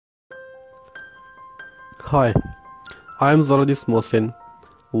Hi, I am Zoologist Mohsin.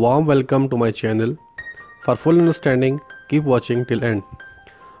 Warm welcome to my channel. For full understanding, keep watching till end.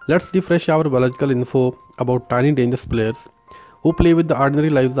 Let's refresh our biological info about tiny dangerous players who play with the ordinary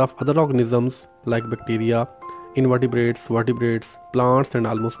lives of other organisms like bacteria, invertebrates, vertebrates, plants, and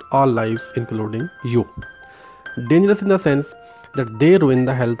almost all lives, including you. Dangerous in the sense that they ruin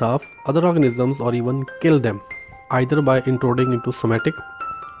the health of other organisms or even kill them, either by intruding into somatic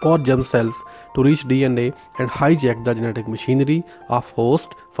or germ cells to reach DNA and hijack the genetic machinery of host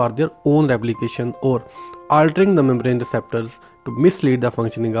for their own replication, or altering the membrane receptors to mislead the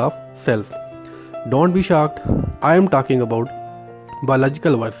functioning of cells. Don't be shocked, I am talking about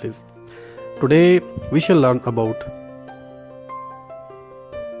biological viruses. Today we shall learn about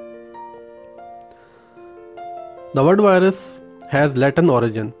the word virus has Latin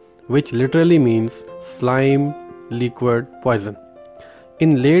origin, which literally means slime, liquid, poison.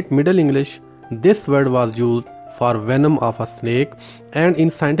 In late Middle English, this word was used for venom of a snake, and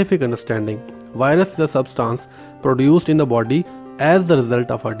in scientific understanding, virus is a substance produced in the body as the result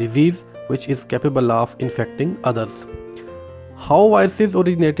of a disease which is capable of infecting others. How viruses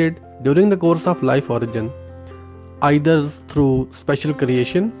originated during the course of life origin, either through special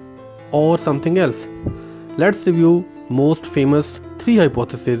creation or something else. Let's review most famous three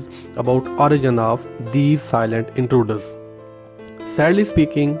hypotheses about origin of these silent intruders. Sadly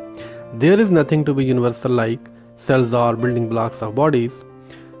speaking, there is nothing to be universal like cells are building blocks of bodies.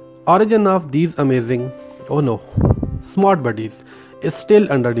 Origin of these amazing, smart bodies is still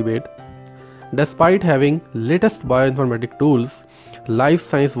under debate. Despite having latest bioinformatic tools, life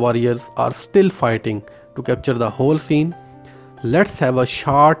science warriors are still fighting to capture the whole scene. Let's have a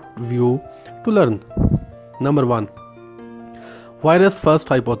short view to learn. Number 1. Virus first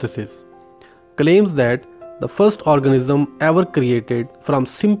hypothesis claims that the first organism ever created from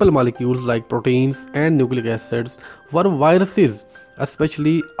simple molecules like proteins and nucleic acids were viruses,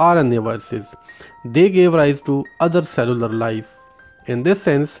 especially RNA viruses. They gave rise to other cellular life. In this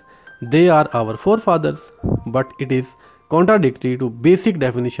sense, they are our forefathers, but it is contradictory to basic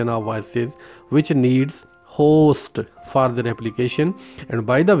definition of viruses, which needs host for their replication. And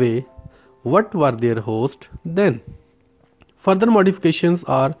by the way, what were their hosts then? Further modifications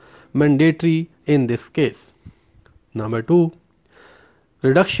are mandatory in this case. Number 2.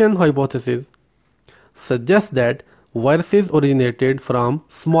 Reduction hypothesis suggests that viruses originated from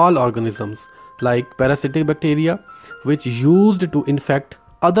small organisms like parasitic bacteria, which used to infect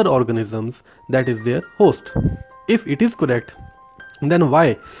other organisms, that is their host. If it is correct, then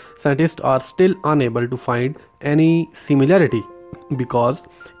why scientists are still unable to find any similarity? Because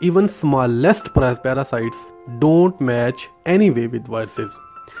even smallest parasites don't match anyway with viruses.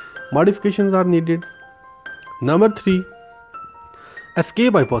 Modifications are needed. Number 3.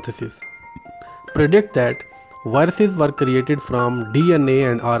 Escape hypothesis predict that viruses were created from DNA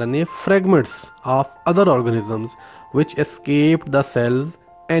and RNA fragments of other organisms which escaped the cells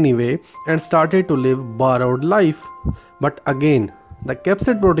anyway and started to live borrowed life. But again, the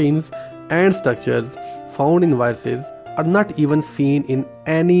capsid proteins and structures found in viruses are not even seen in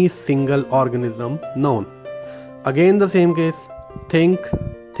any single organism known. Again the same case. Think,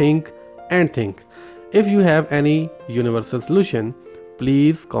 and think. If you have any universal solution,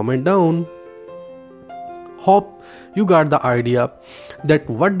 please comment down. Hope you got the idea that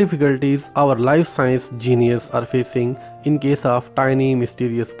what difficulties our life science genius are facing in case of tiny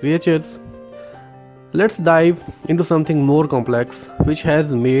mysterious creatures. Let's dive into something more complex which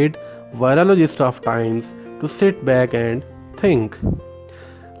has made virologists of times to sit back and think.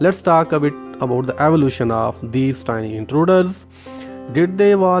 Let's talk a bit about the evolution of these tiny intruders. Did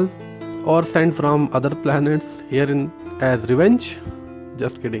they evolve or sent from other planets here as revenge?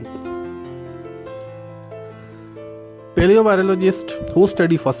 Just kidding. Paleovirologists who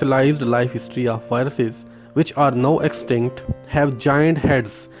study fossilized life history of viruses which are now extinct have giant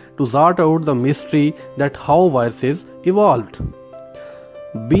heads to sort out the mystery that how viruses evolved.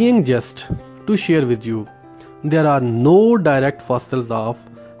 Being just to share with you, there are no direct fossils of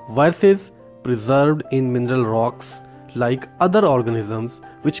viruses preserved in mineral rocks like other organisms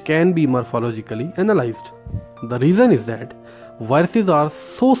which can be morphologically analyzed. The reason is that viruses are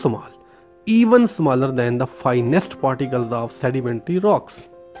so small, even smaller than the finest particles of sedimentary rocks.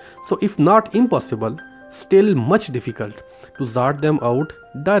 So if not impossible, still much difficult to sort them out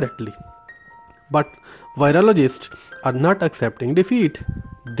directly. But virologists are not accepting defeat.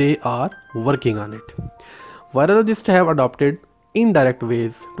 They are working on it. Virologists have adopted indirect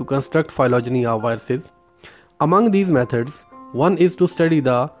ways to construct phylogeny of viruses. Among these methods, one is to study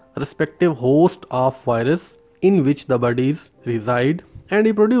the respective host of virus in which the bodies reside and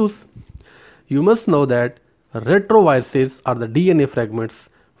reproduce. You must know that retroviruses are the DNA fragments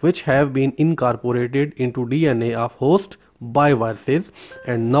which have been incorporated into DNA of host by viruses,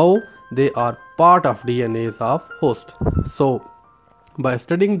 and now they are part of DNAs of host. So, by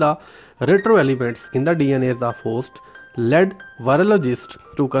studying the retro elements in the DNAs of host led virologists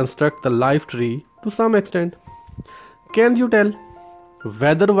to construct the life tree to some extent. Can you tell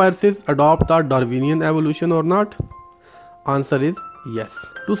whether viruses adopt the Darwinian evolution or not? Answer is yes,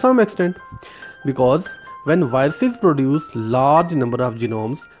 to some extent, because when viruses produce large number of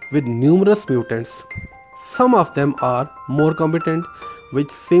genomes with numerous mutants, some of them are more competent, which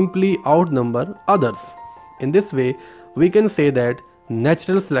simply outnumber others. In this way, we can say that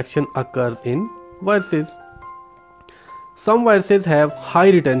natural selection occurs in viruses. Some viruses have high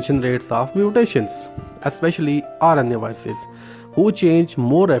retention rates of mutations, especially RNA viruses, who change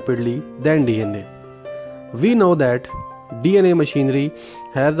more rapidly than DNA. We know that DNA machinery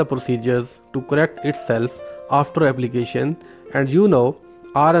has the procedures to correct itself after application, and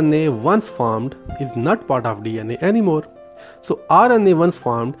RNA once formed is not part of DNA anymore. So RNA once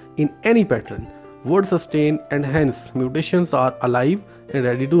formed in any pattern would sustain, and hence mutations are alive and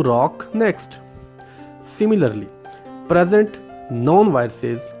ready to rock next. Similarly, present known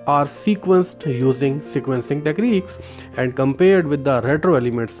viruses are sequenced using sequencing techniques and compared with the retro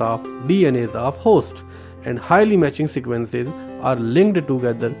elements of DNAs of host, and highly matching sequences are linked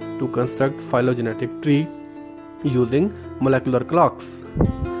together to construct phylogenetic tree using molecular clocks.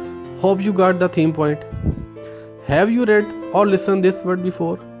 Hope you got the theme point. Have you read or listened this word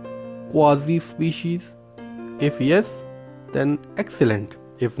before? Quasispecies? If yes, then excellent.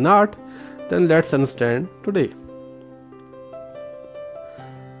 If not, then let's understand today.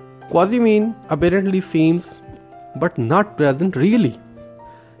 Quasi mean apparently seems but not present really.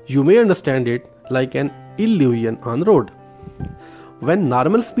 You may understand it like an illusion on road. When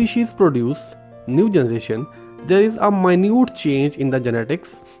normal species produce new generation, there is a minute change in the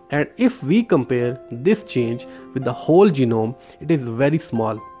genetics, and if we compare this change with the whole genome, it is very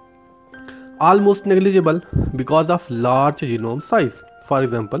small, almost negligible because of large genome size. For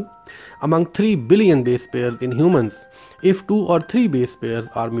example, among 3 billion base pairs in humans, if 2 or 3 base pairs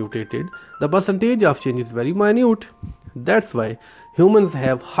are mutated, the percentage of change is very minute. That's why humans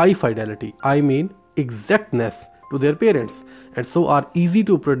have high fidelity, exactness, to their parents, and so are easy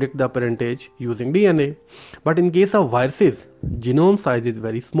to predict the parentage using DNA. But in case of viruses, genome size is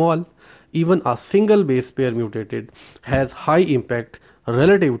very small. Even a single base pair mutated has high impact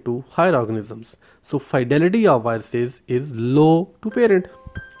relative to higher organisms. So fidelity of viruses is low to parent.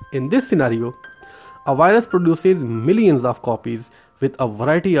 In this scenario, a virus produces millions of copies with a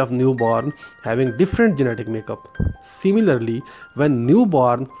variety of newborn having different genetic makeup. Similarly, when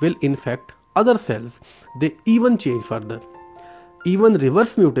newborn will infect other cells, they even change further. Even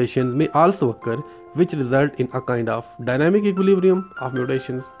reverse mutations may also occur, which result in a kind of dynamic equilibrium of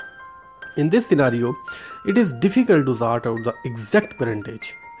mutations. In this scenario, it is difficult to sort out the exact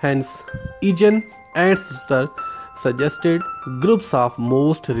parentage. Hence, Egan and Suster suggested groups of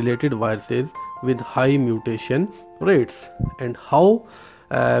most related viruses with high mutation rates and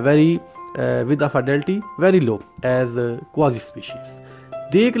with a fidelity very low as quasi-species.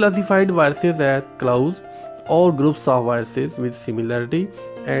 They classified viruses as clades or groups of viruses with similarity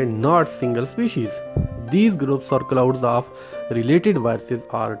and not single species. These groups or clouds of related viruses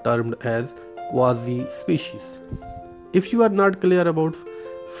are termed as quasi-species. If you are not clear about,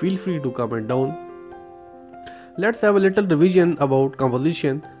 feel free to comment down. Let's have a little revision about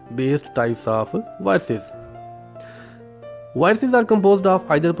composition-based types of viruses. Viruses are composed of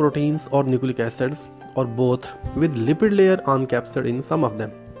either proteins or nucleic acids or both, with lipid layer encapsulated in some of them.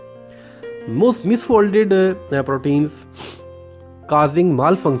 Most misfolded proteins causing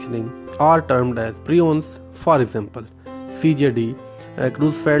malfunctioning are termed as prions. For example, CJD,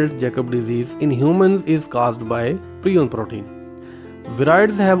 Creutzfeldt-Jakob disease in humans is caused by prion protein.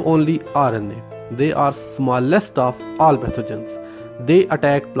 Virids have only RNA. They are smallest of all pathogens. They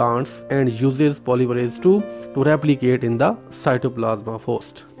attack plants and uses polymerase II to replicate in the cytoplasm of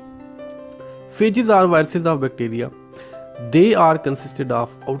host. Phages are viruses of bacteria. They are consisted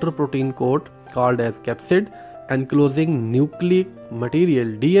of outer protein coat called as capsid enclosing nucleic material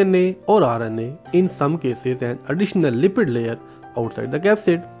DNA or RNA, in some cases an additional lipid layer outside the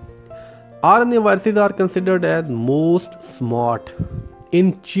capsid. RNA viruses are considered as most smart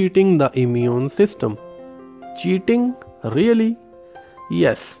in cheating the immune system. Cheating? Really?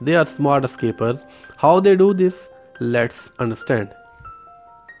 Yes, they are smart escapers. How they do this? Let's understand.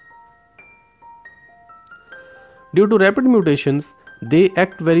 Due to rapid mutations, they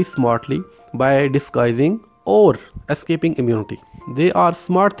act very smartly by disguising or escaping immunity. They are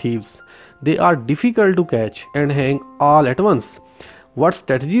smart thieves. they are difficult to catch and hang all at once. What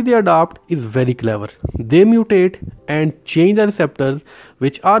strategy they adopt is very clever. They mutate and change the receptors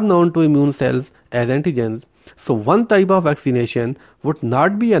which are known to immune cells as antigens. So one type of vaccination would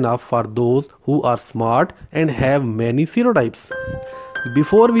not be enough for those who are smart and have many serotypes.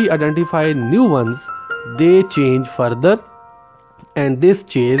 Before we identify new ones, they change further and this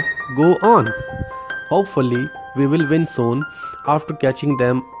chase go on. Hopefully, we will win soon after catching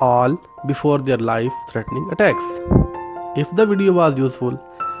them all before their life-threatening attacks. If the video was useful,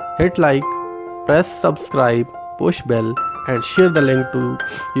 hit like, press subscribe, push bell and share the link to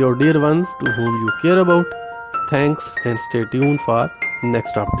your dear ones to whom you care about. Thanks and stay tuned for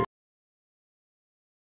next update.